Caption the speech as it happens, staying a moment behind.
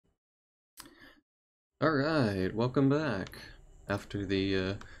Alright, welcome back. After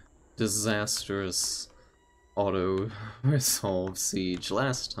the disastrous auto-resolve siege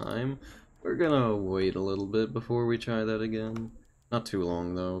last time, we're gonna wait a little bit before we try that again. Not too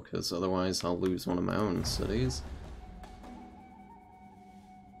long though, because otherwise I'll lose one of my own cities.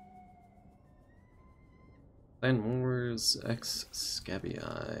 Clan Wars X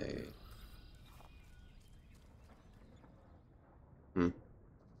Scabii.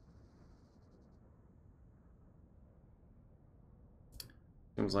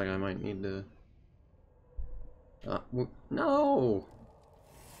 Seems like I might need to... no!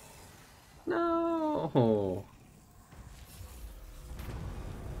 No!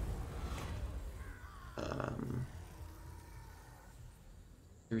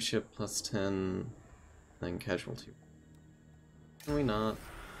 Leadership plus 10, then casualty. Can we not?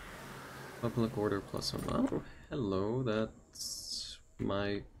 Public order plus 1. Oh, hello, that's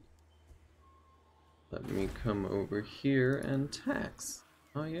my... Let me come over here and tax.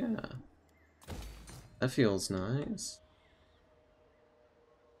 Oh yeah. That feels nice.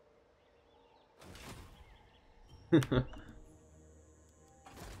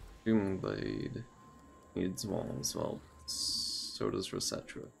 Doomblade needs walls, well, so does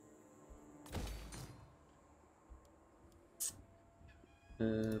Resetra.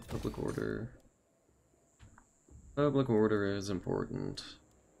 Public order. Public order is important.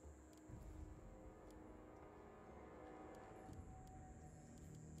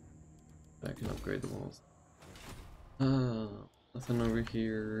 I can upgrade the walls. Nothing over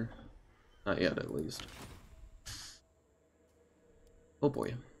here. Not yet, at least. Oh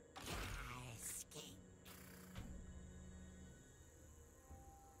boy.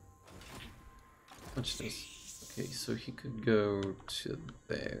 Watch this. Okay, so he could go to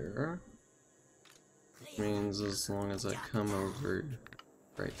there. Which means as long as I come over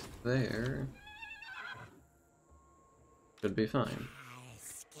right there, should be fine.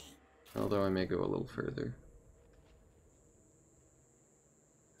 Although I may go a little further.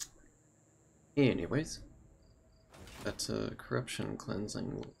 Anyways, that corruption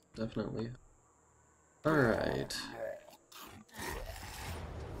cleansing will definitely... Alright.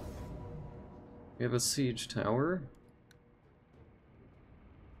 We have a siege tower.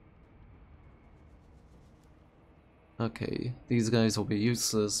 Okay, these guys will be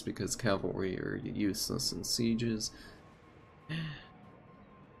useless because cavalry are useless in sieges.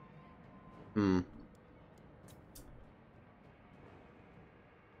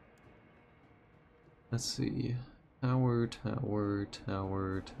 Let's see. Tower,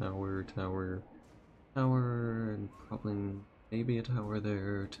 and probably maybe a tower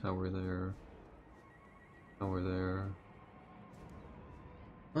there, tower there.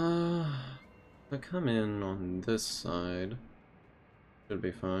 If I come in on this side, should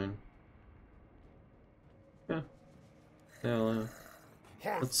be fine. Yeah.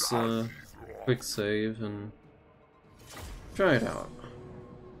 Let's quick save and try it out.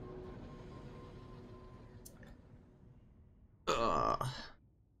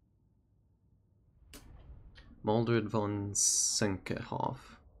 Maldred von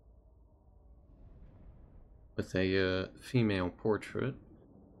Senkehoff. With a female portrait.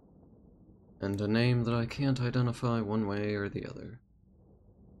 And a name that I can't identify one way or the other.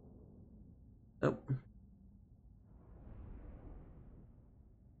 Oh.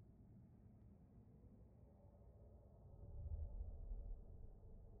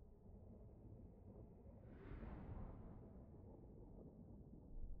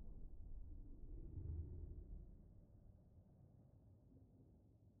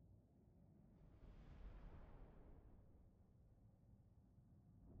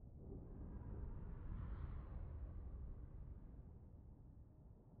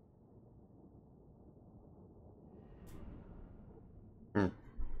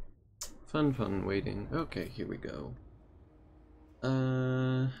 Fun waiting. Okay, here we go.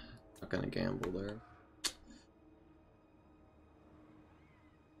 Not gonna gamble there.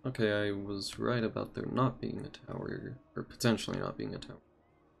 Okay, I was right about there not being a tower, or potentially not being a tower.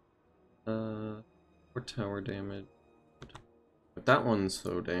 Or tower damage. If that one's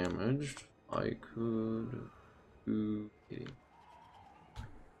so damaged, I could do 80.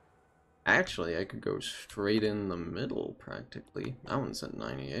 Actually, I could go straight in the middle, practically. That one's at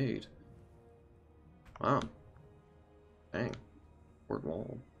 98. Wow. Dang. Port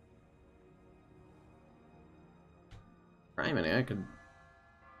wall. Criminy, I could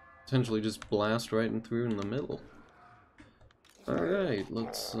potentially just blast right in through in the middle. Alright,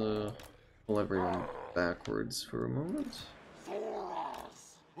 let's pull everyone backwards for a moment.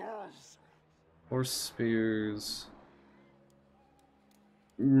 Horse spears.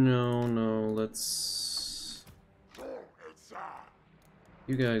 No, let's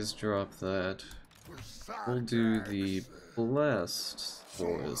You guys drop that. We'll do the blessed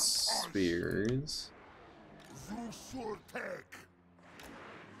forest spears.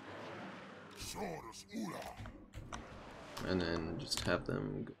 And then just have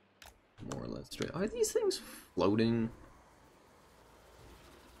them go more or less straight. Are these things floating?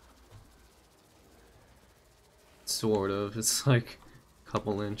 Sort of. It's like a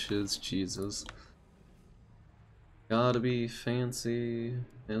couple inches. Jesus. Gotta be fancy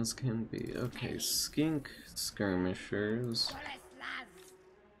as can be. Okay, skink skirmishers.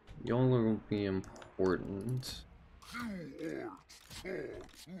 Y'all will be important.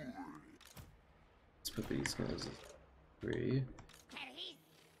 Let's put these guys as 3.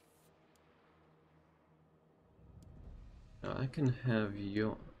 Now I can have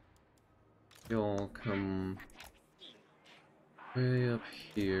y'all come way up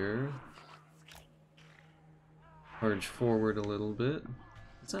here. Charge forward a little bit.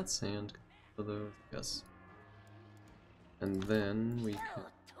 Is that sand? Although, yes. And then we can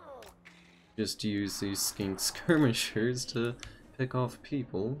just use these skink skirmishers to pick off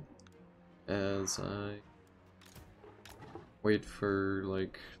people as I wait for,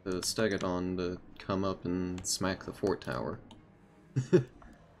 like, the stegodon to come up and smack the fort tower.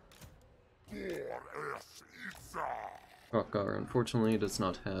 Kroq unfortunately does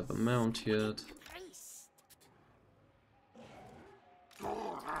not have a mount yet.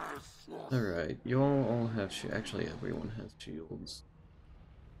 Alright, y'all all have shields. Actually, everyone has shields.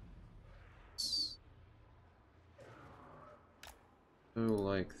 So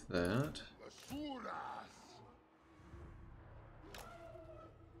like that.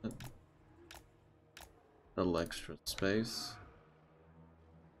 A little extra space.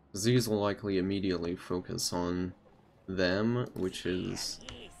 These will likely immediately focus on them, which is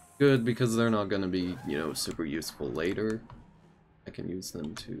good because they're not going to be, you know, super useful later. I can use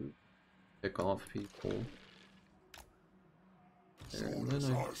them to pick off people. There, and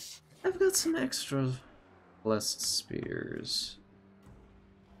then I've got some extra blessed spears.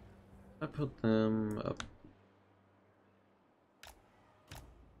 I put them up.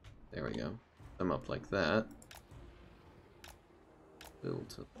 There we go. Them up like that.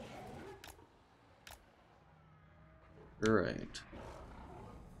 Build up. Right.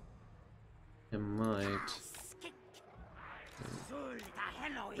 I might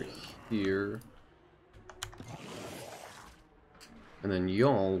over here. And then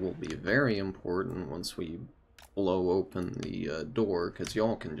y'all will be very important once we blow open the door, because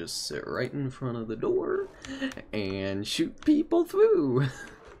y'all can just sit right in front of the door and shoot people through.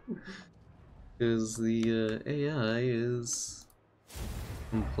 Because the AI is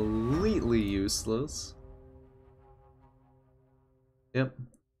completely useless. Yep,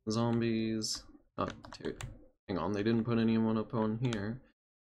 zombies. Oh, dude. Hang on, they didn't put anyone up on here.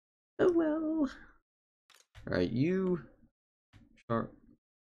 Oh well. Alright, you... Sharp.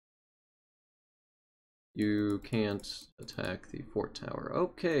 You can't attack the fort tower.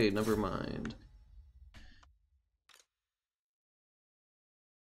 Okay, never mind.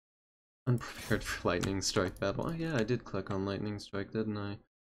 Unprepared for lightning strike battle. Oh yeah, I did click on lightning strike, didn't I?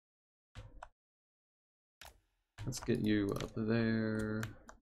 Let's get you up there.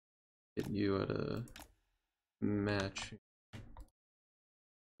 Get you at a match.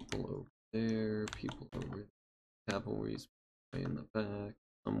 People over there, people over there. Cavalry's way in the back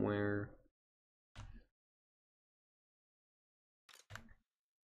somewhere.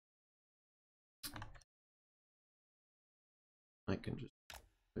 I can just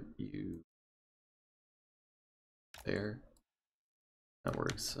put you there. That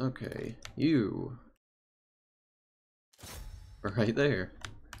works. Okay, you are right there.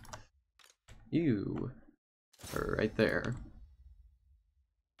 You are right there.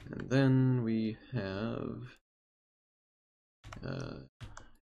 And then we have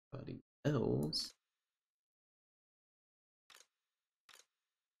anybody else.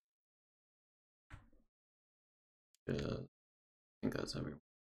 I think that's everyone.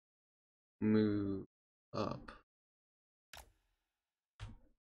 Move up.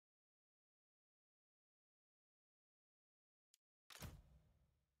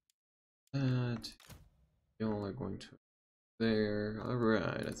 That y'all are going to there.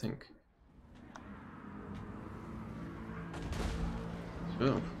 Alright, I think.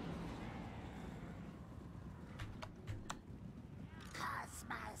 So.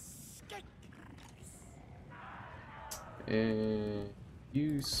 And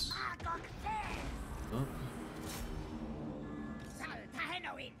use. Oh.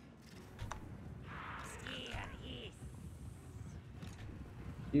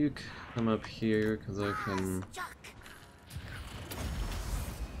 You come up here because I can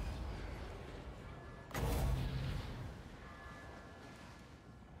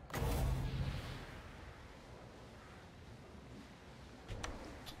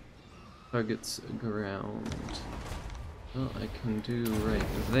target's ground. Well, I can do right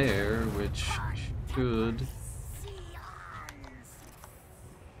there, which should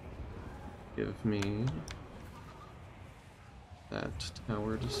give me that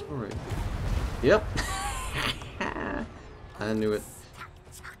tower destroyed. Yep! I knew it.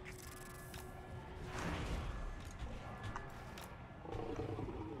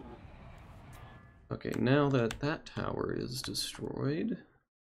 Okay, now that that tower is destroyed,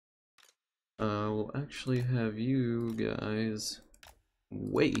 we'll actually have you guys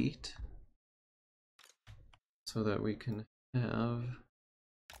wait so that we can have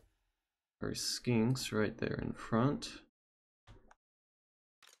our skinks right there in front.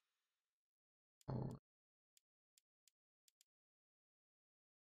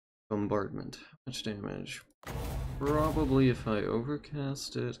 Bombardment. How much damage? Probably if I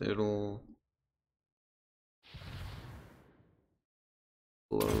overcast it, it'll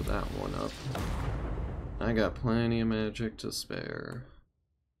blow that one up. I got plenty of magic to spare.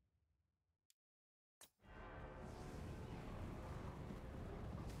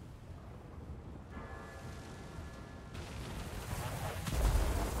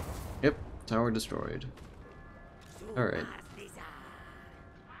 Yep, tower destroyed. Alright.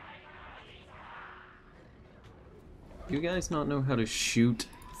 You guys not know how to shoot?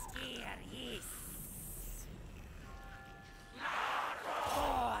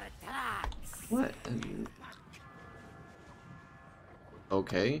 What?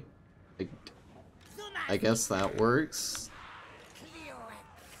 Okay. I guess that works.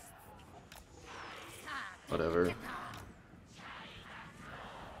 Whatever.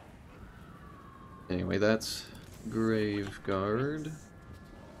 Anyway, that's Graveguard.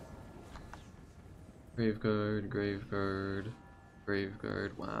 Graveguard, Graveguard,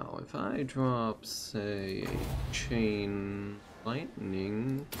 Graveguard. Wow, if I drop, say, a chain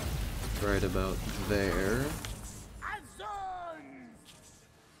lightning right about there.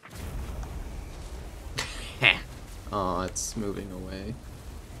 Aw, it's moving away.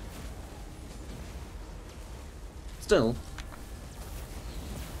 Still.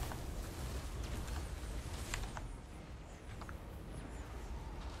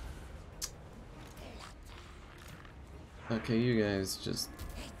 Okay, you guys just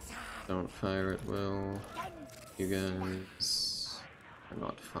don't fire at will. You guys are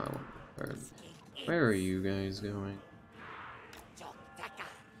not following the card. Where are you guys going?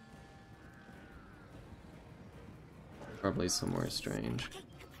 Probably somewhere strange.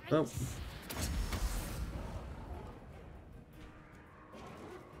 Oh.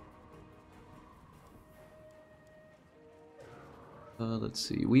 Let's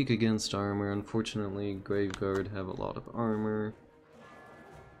see. Weak against armor. Unfortunately, Graveguard have a lot of armor.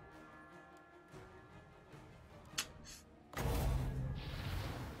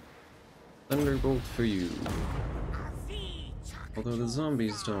 Thunderbolt for you. Although the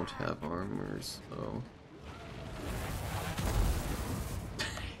zombies don't have armor, so...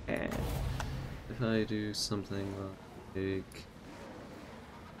 If I do something like...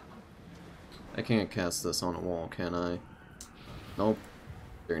 I can't cast this on a wall, can I? Nope.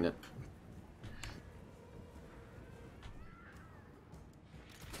 Darn it.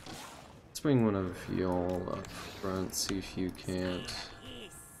 Let's bring one of y'all up front, see if you can't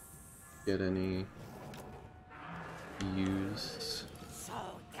get any use.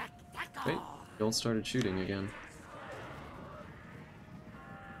 Wait, y'all started shooting again.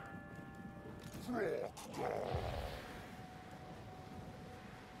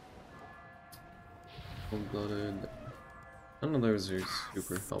 Cold-blooded. None of those are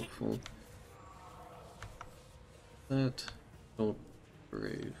super helpful. That felt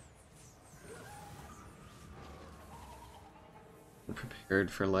brave.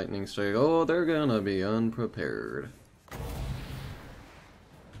 Prepared for lightning strike. Oh, they're gonna be unprepared.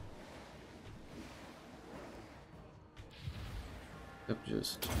 Yep,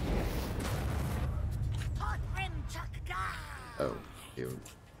 just. Oh, you.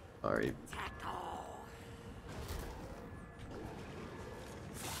 Sorry.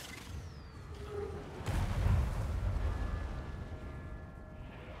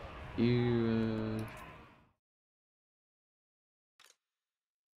 You,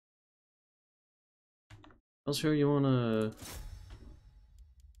 I'm sure you wanna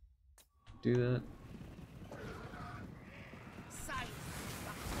do that.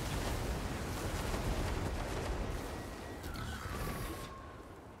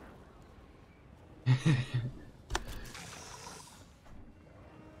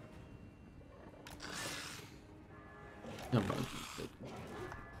 Come on.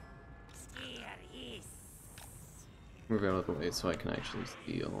 Move out of the way so I can actually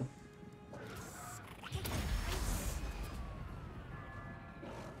steal.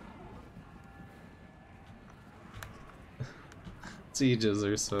 Sieges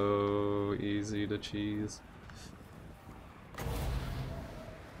are so easy to cheese.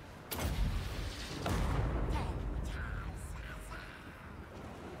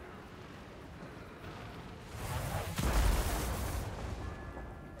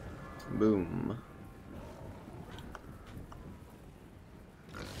 Boom.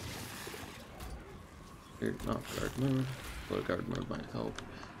 Here, not guard mode. Low guard mode might help.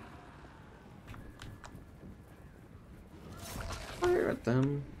 Fire at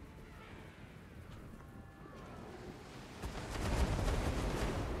them.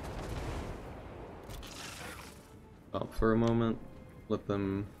 Stop for a moment. Let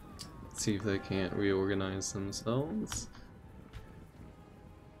them see if they can't reorganize themselves.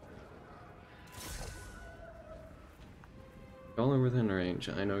 Y'all are within range,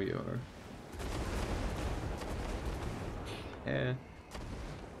 I know you are. Yeah.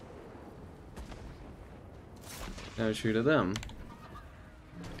 Now shoot at them.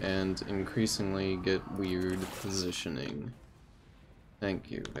 And increasingly get weird positioning.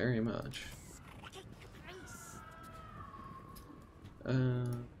 Thank you very much.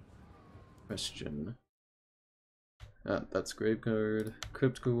 Question. That's Graveguard.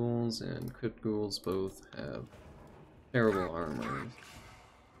 Crypt Ghouls and Crypt Ghouls both have terrible armor.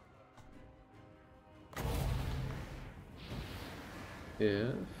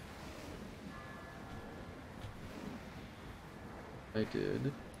 If I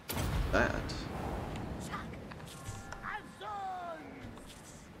did that.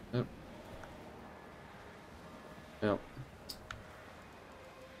 Yep. Yep.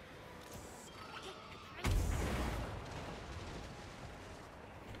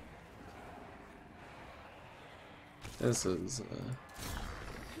 This is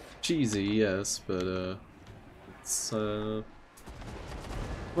cheesy, yes, but it's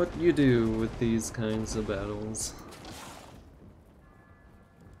what you do with these kinds of battles.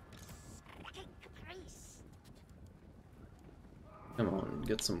 Come on,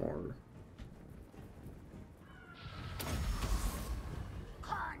 get some more.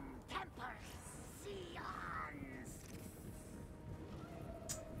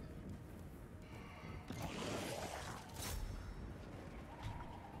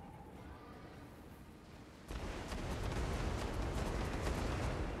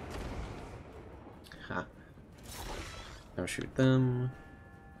 Ha. Now shoot them.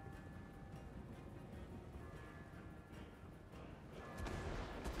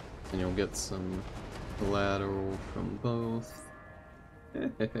 And you'll get some collateral from both.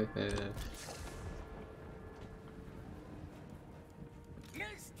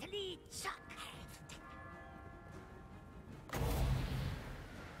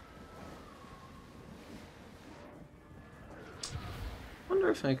 Wonder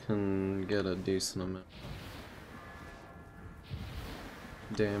if I can get a decent amount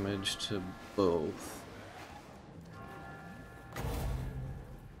of damage to both.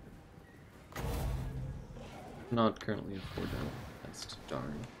 Not currently a 4 down. That's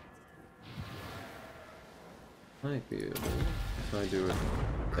darn. Might be able, if I do it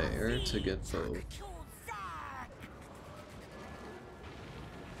there, to get both.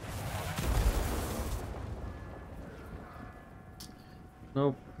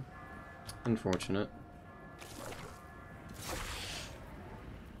 Nope. Unfortunate.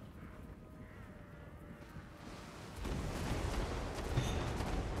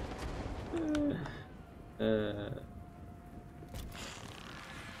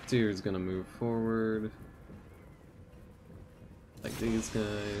 Deer's gonna move forward. Like these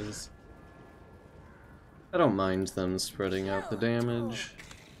guys. I don't mind them spreading out the damage.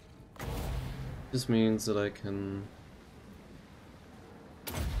 Just means that I can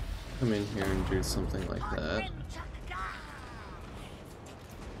come in here and do something like that.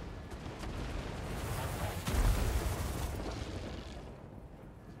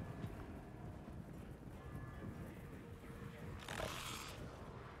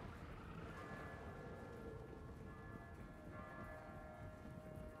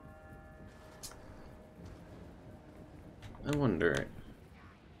 I wonder.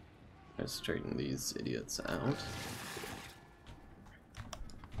 Let's straighten these idiots out.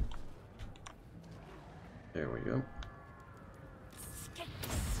 There we go.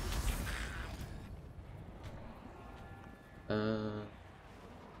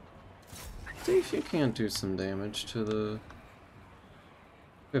 See if you can't do some damage to the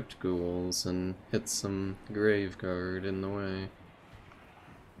Crypt Ghouls and hit some Graveguard in the way.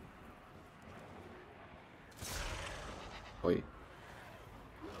 Wait.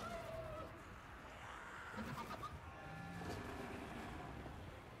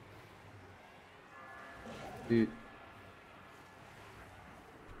 Dude.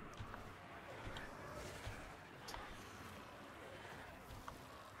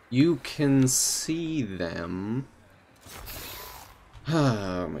 You can see them.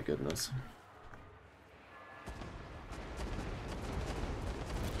 Oh my goodness.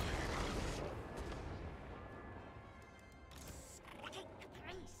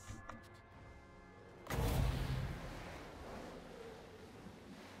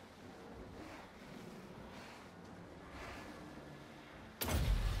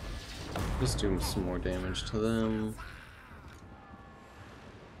 Just do some more damage to them.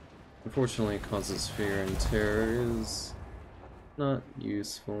 Unfortunately, it causes fear and terror is not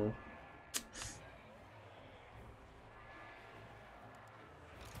useful.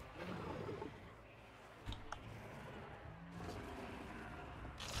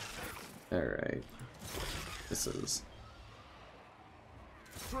 Alright. This is...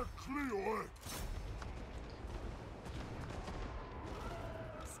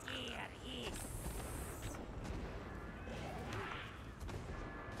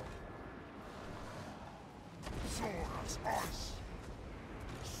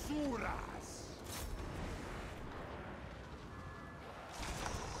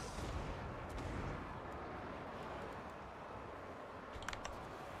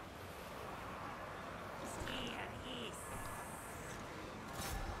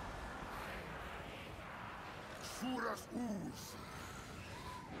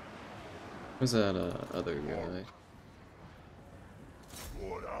 Who's that other guy?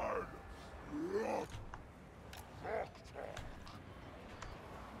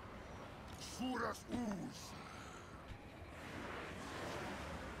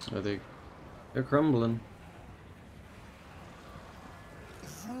 Are they? They're crumbling.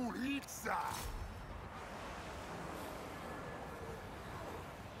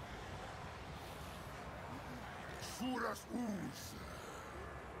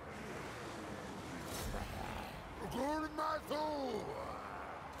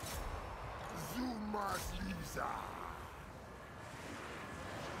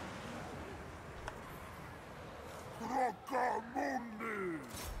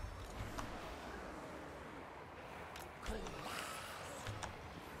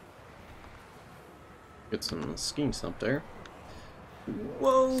 Get some skinks up there.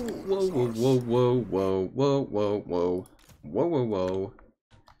 Whoa, whoa, whoa, whoa, whoa, whoa, whoa, whoa, whoa, whoa, whoa, whoa.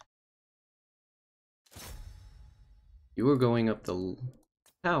 You were going up the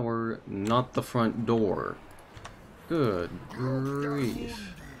tower, not the front door. Good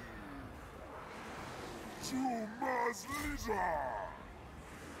grief.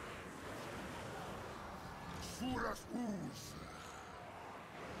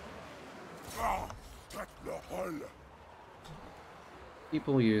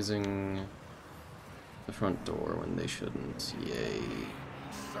 People using the front door when they shouldn't. Yay.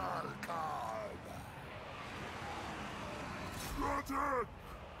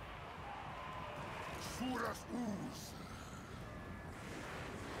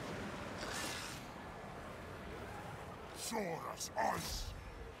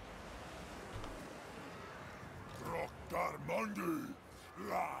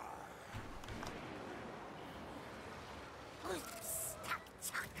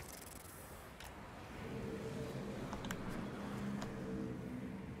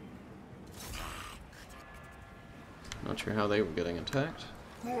 Not sure how they were getting attacked.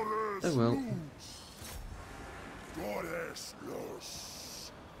 Oh well.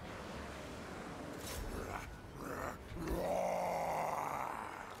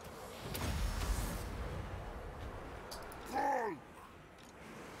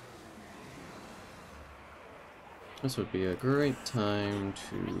 This would be a great time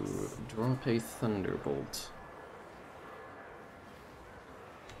to drop a thunderbolt.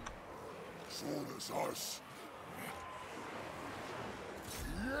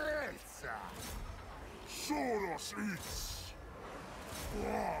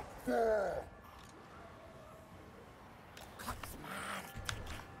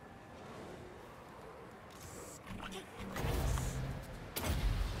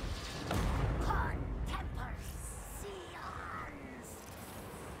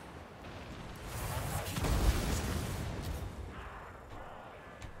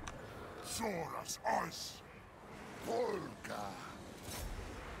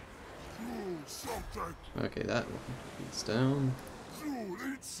 Okay, that one is down.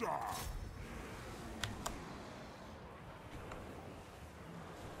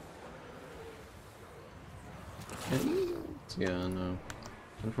 Okay. Yeah, no.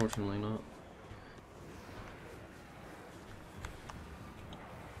 Unfortunately not.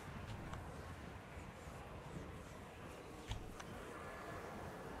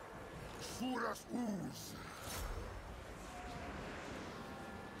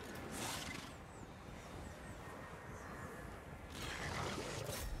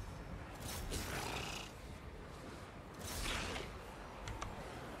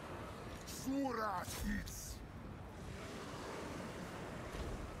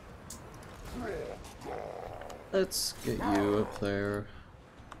 Let's get you up there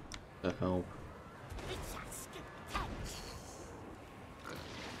to help.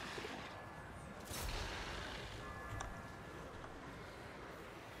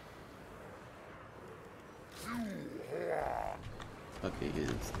 Okay, he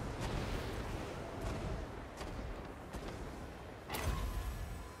is.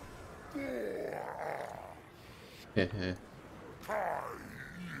 Hehe.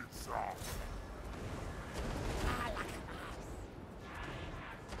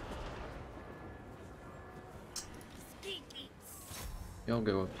 Y'all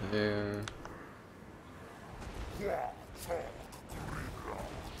go up there.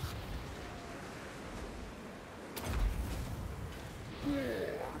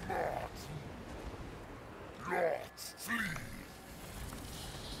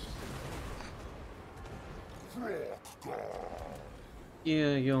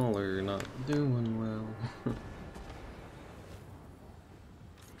 Yeah, y'all are not doing well.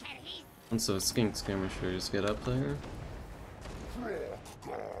 Once those skink skirmishers get up there.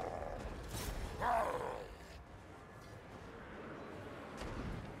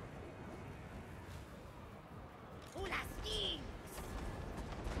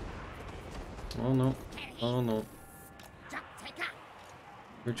 Oh no. Oh no.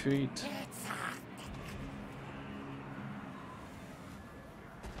 Retreat.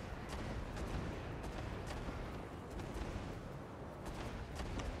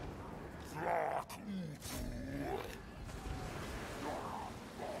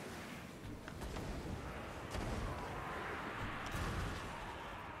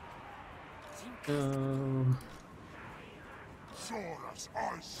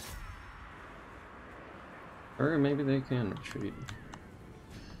 Or maybe they can retreat.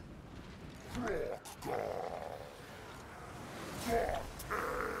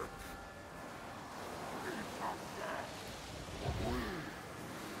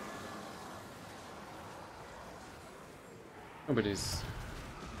 Nobody's.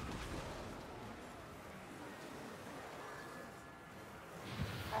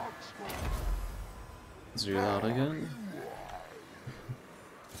 Let's do that again.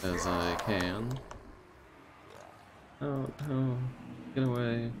 As I can. Oh, no. Get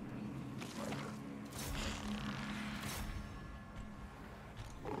away.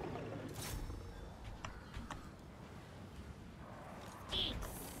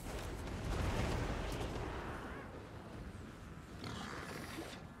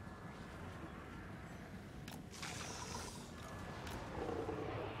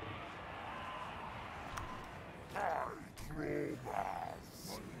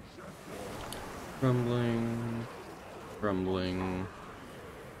 Rumbling. Rumbling.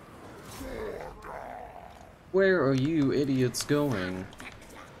 Where are you idiots going?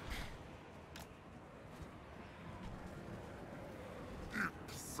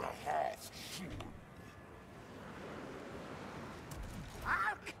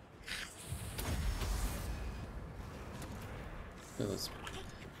 Let's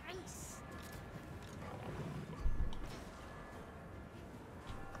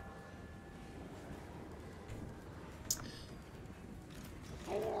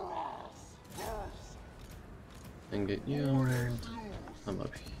and get yelled. I'm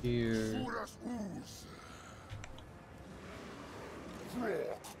up here.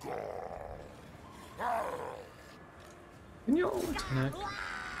 Can you all attack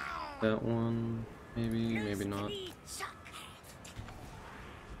that one? Maybe, maybe not.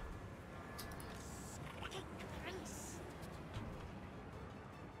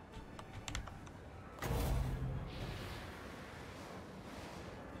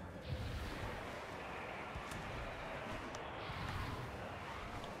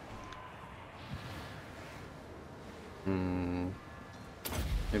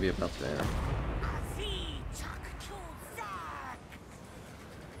 Maybe about there.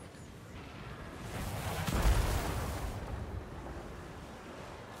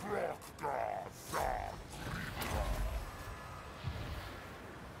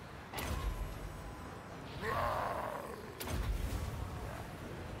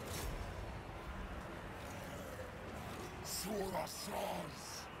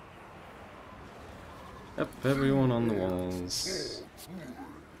 Yep, everyone on the walls.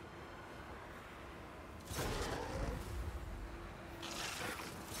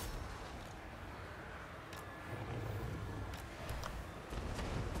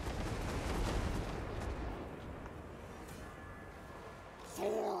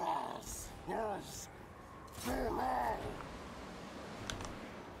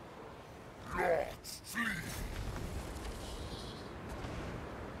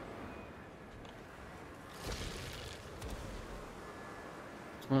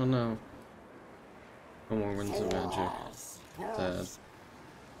 Oh no. No more winds of magic. Sad.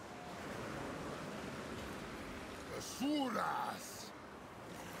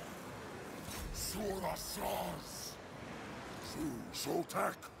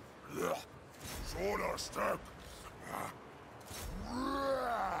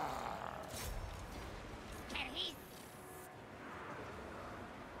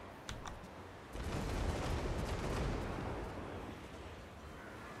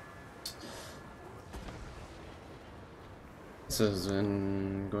 This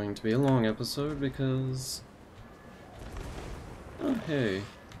isn't going to be a long episode because... Oh, hey,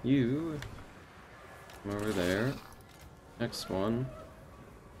 you come over there. Next one,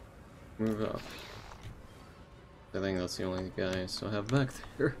 move up. I think that's the only guy I still have back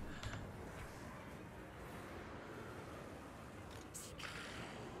there.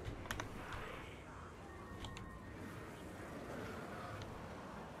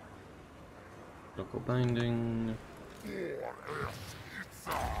 Local binding.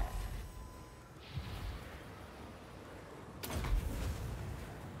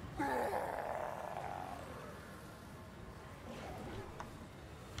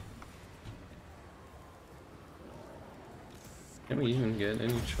 Can we even get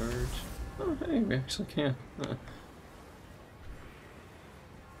any charge? Oh, hey, we actually can.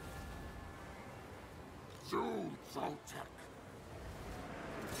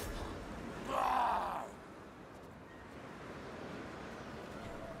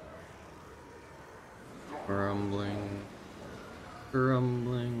 Grumbling.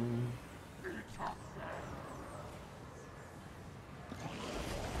 Grumbling.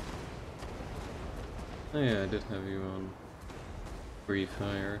 Oh yeah, I did have you on free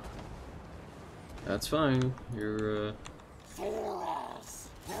fire. That's fine. You're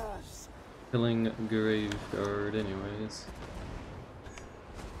killing Graveguard anyways.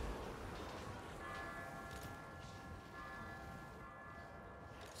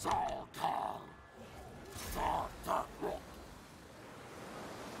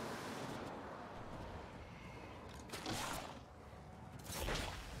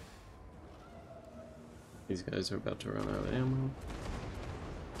 These guys are about to run out of ammo.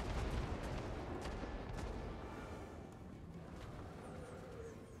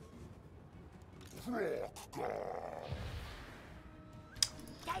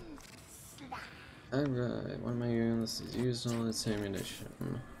 Alright, what am I doing? This is used all its ammunition.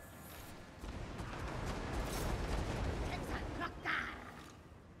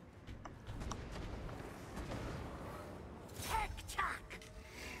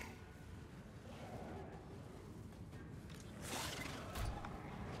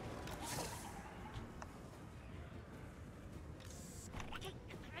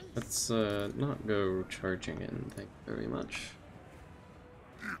 Let's not go charging in, thank you very much.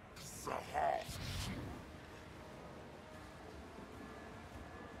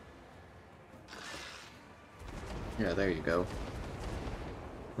 Yeah, there you go.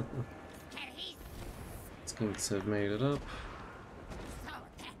 Skinks have made it up.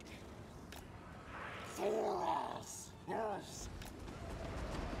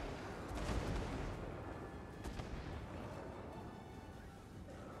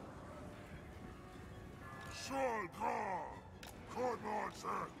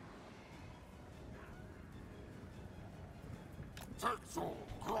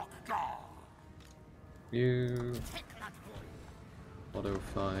 You auto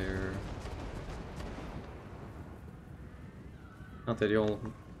fire. Not that you'll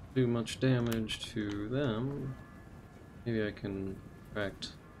do much damage to them. Maybe I can correct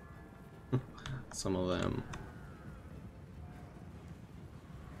some of them.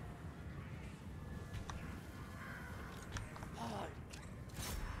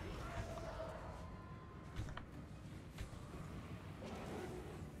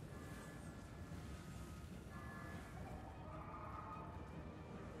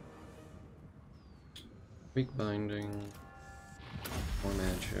 Weak binding, more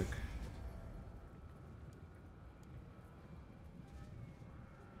magic.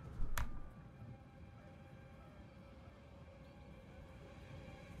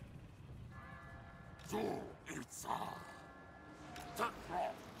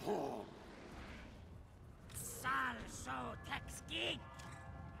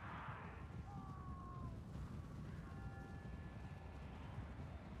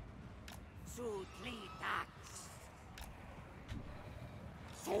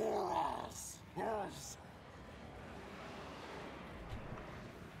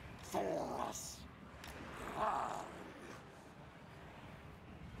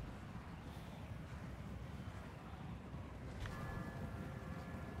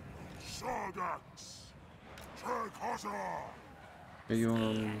 Are you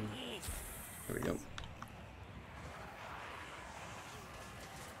on? There we go.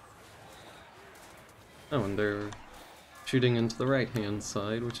 Oh, and they're shooting into the right-hand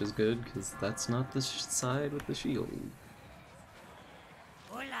side, which is good, because that's not the side with the shield.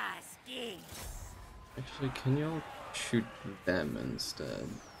 Actually, can y'all shoot them instead?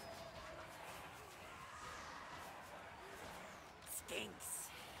 Stinks.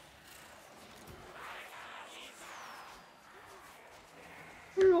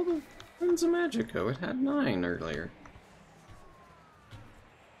 Where all the Winds of Magic go? It had 9 earlier.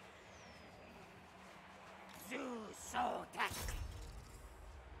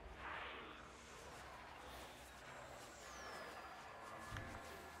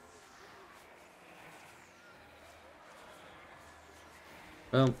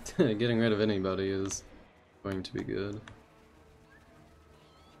 Well, getting rid of anybody is going to be good.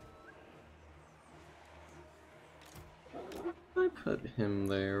 If I put him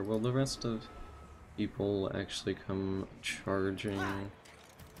there, will the rest of people actually come charging?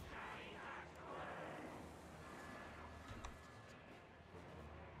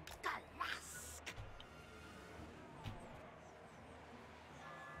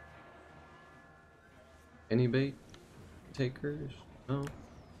 Any bait takers? No?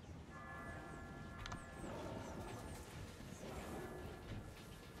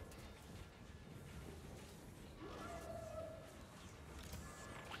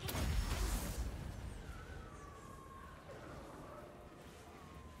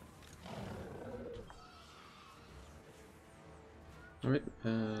 Alright,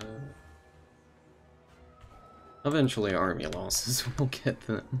 eventually army losses will get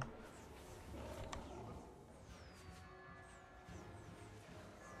them.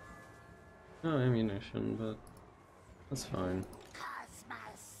 No ammunition, but that's fine.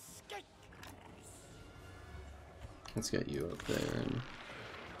 Let's get you up there and...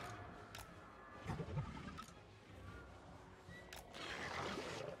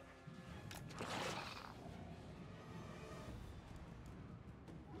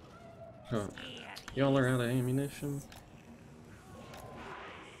 Oh, y'all are out of ammunition?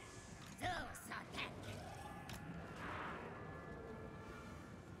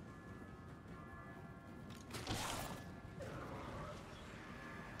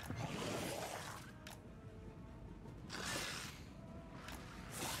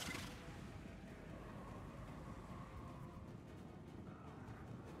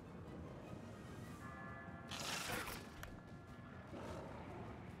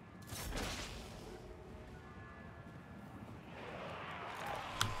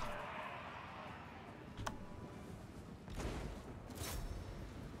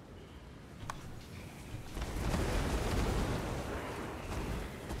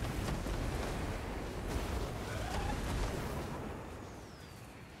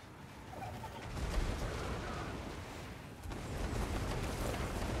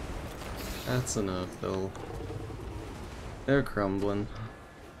 That's enough, though. They're crumbling.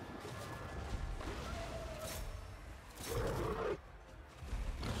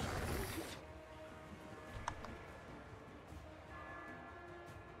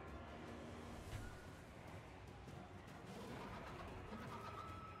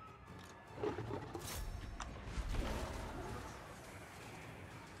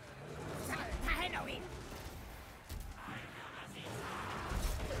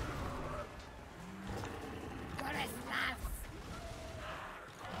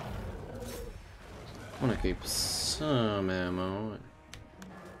 I want to keep some ammo in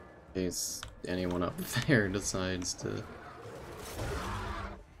case anyone up there decides to...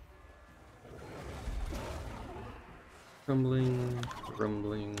 Rumbling,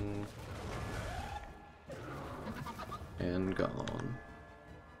 and gone.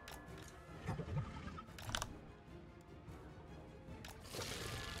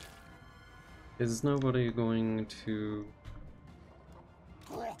 Is nobody going to...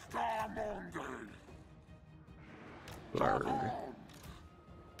 Blarg.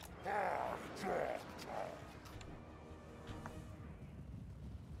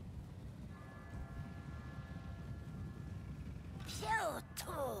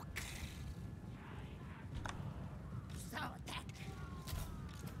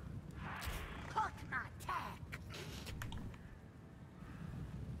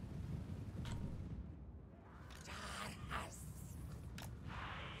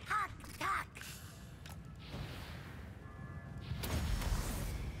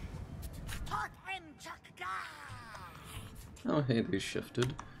 Oh, hey, they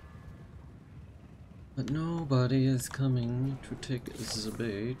shifted. But nobody is coming to take the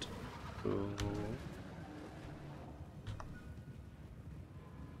bait. So...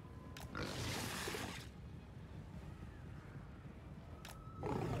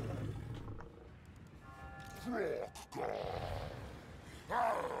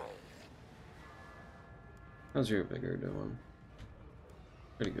 How's your vigor doing?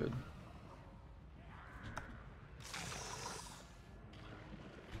 Pretty good.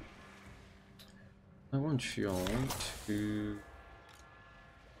 I want y'all to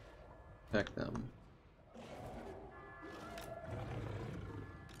attack them.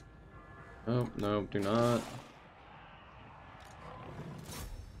 Oh, no, do not.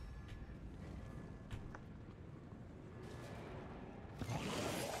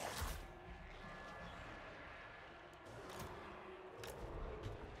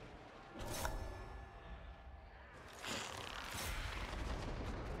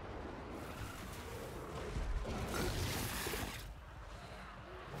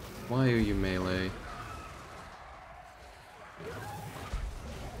 Why are you melee?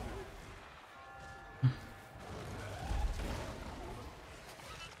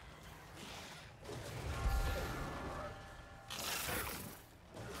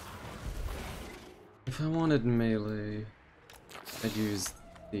 If I wanted melee, I'd use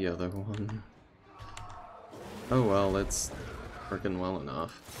the other one. Oh well, it's working well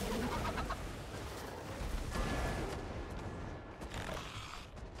enough.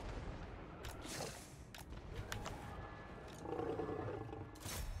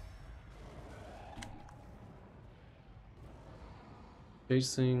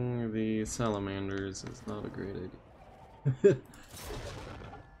 Chasing the salamanders is not a great idea.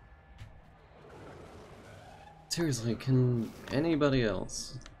 Seriously, can anybody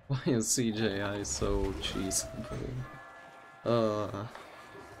else? Why is CJI so cheesable?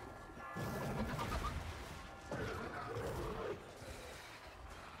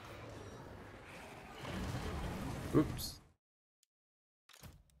 Oops.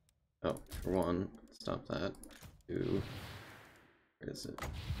 Oh, for one, stop that. Two. Where is it?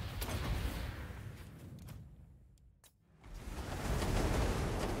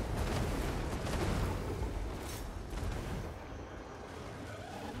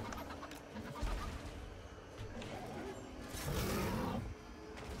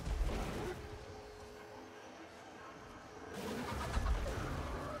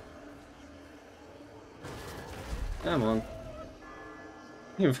 Come on.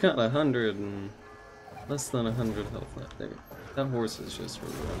 You've got 100 and less than 100 health left there. That horse is just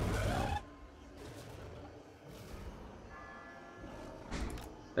really running out.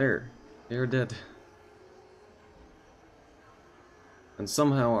 There. They're dead. And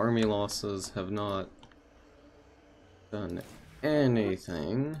somehow army losses have not done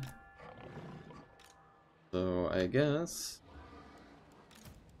anything. So I guess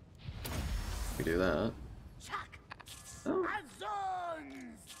we do that. Oh.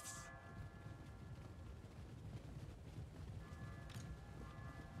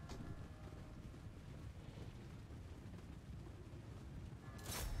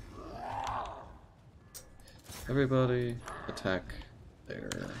 Everybody attack there.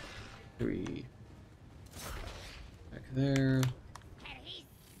 3. Attack there.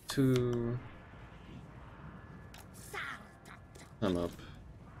 2. Come up.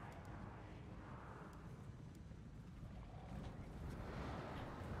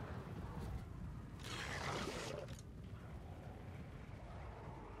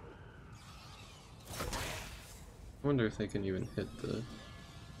 I wonder if they can even hit the...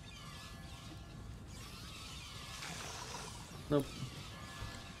 Nope.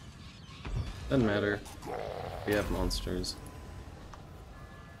 Doesn't matter. We have monsters.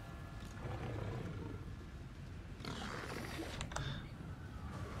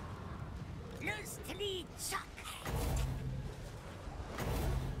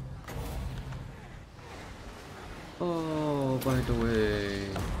 Oh, by the way.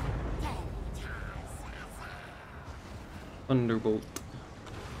 Thunderbolt.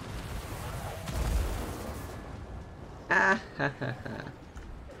 Ah ha ha ha.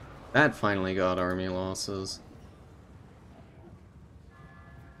 That finally got army losses.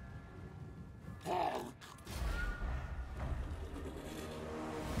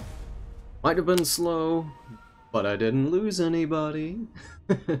 Might have been slow, but I didn't lose anybody.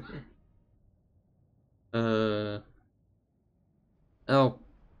 Oh,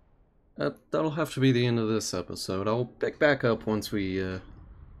 that'll have to be the end of this episode. I'll pick back up once we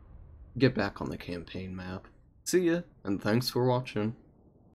get back on the campaign map. See ya, and thanks for watching.